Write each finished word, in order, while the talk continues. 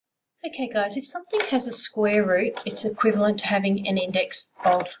Okay guys, if something has a square root, it's equivalent to having an index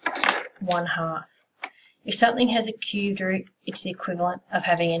of 1/2. If something has a cubed root, it's the equivalent of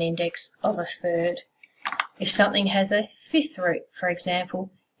having an index of 1/3. If something has a fifth root, for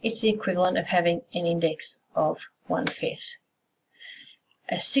example, it's the equivalent of having an index of 1/5.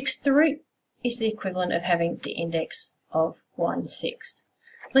 A sixth root is the equivalent of having the index of 1/6.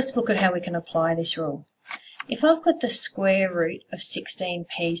 Let's look at how we can apply this rule. If I've got the square root of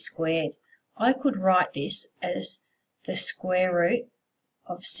 16p squared, I could write this as the square root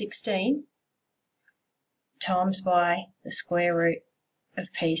of 16 times by the square root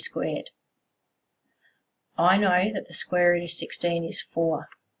of p squared. I know that the square root of 16 is 4.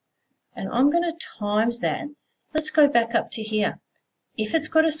 And I'm going to times that. Let's go back up to here. If it's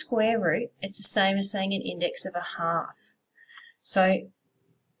got a square root, it's the same as saying an index of 1/2. So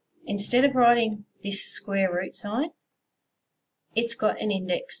instead of writing this square root sign, it's got an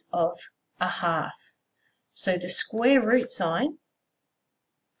index of 1/2. So the square root sign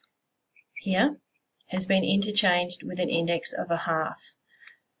here has been interchanged with an index of 1/2.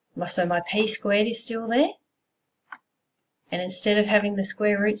 So my p squared is still there. And instead of having the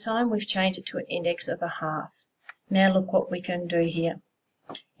square root sign, we've changed it to an index of 1/2. Now look what we can do here.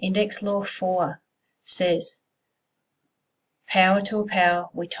 Index law 4 says power to a power,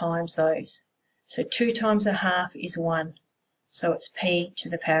 we times those. So 2 times 1/2 is 1. So it's p to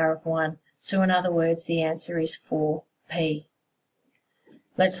the power of 1. So in other words, the answer is 4p.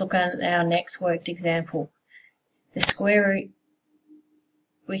 Let's look at our next worked example. The square root,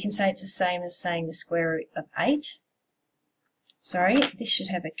 we can say it's the same as saying the square root of 8. Sorry, this should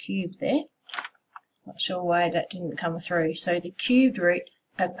have a cube there. Not sure why that didn't come through. So the cubed root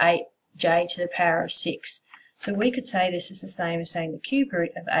of 8j to the power of 6. So we could say this is the same as saying the cubed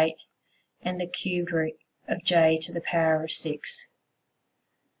root of 8 and the cubed root of j to the power of 6.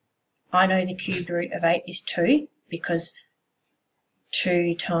 I know the cubed root of 8 is 2 because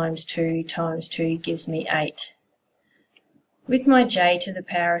 2 times 2 times 2 gives me 8. With my j to the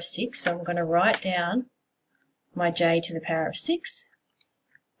power of 6, so I'm going to write down my j to the power of 6,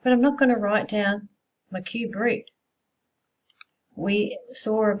 but I'm not going to write down my cubed root. We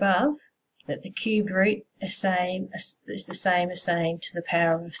saw above that the cubed root is the same as saying to the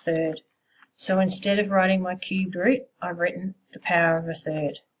power of 1/3. So instead of writing my cubed root, I've written the power of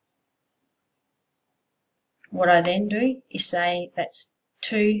 1/3. What I then do is say that's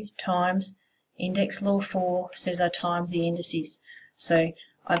 2 times index law 4 says I times the indices. So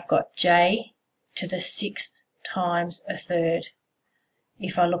I've got j to the 6th times 1/3.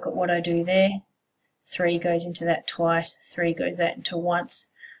 If I look at what I do there, 3 goes into that twice, 3 goes that into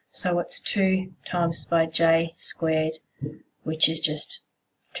once. So it's 2 times by j squared, which is just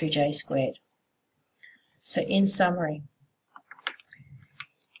 2j squared. So in summary,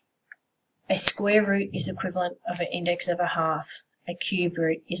 a square root is equivalent of an index of 1/2. A cube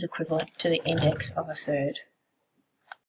root is equivalent to the index of 1/3.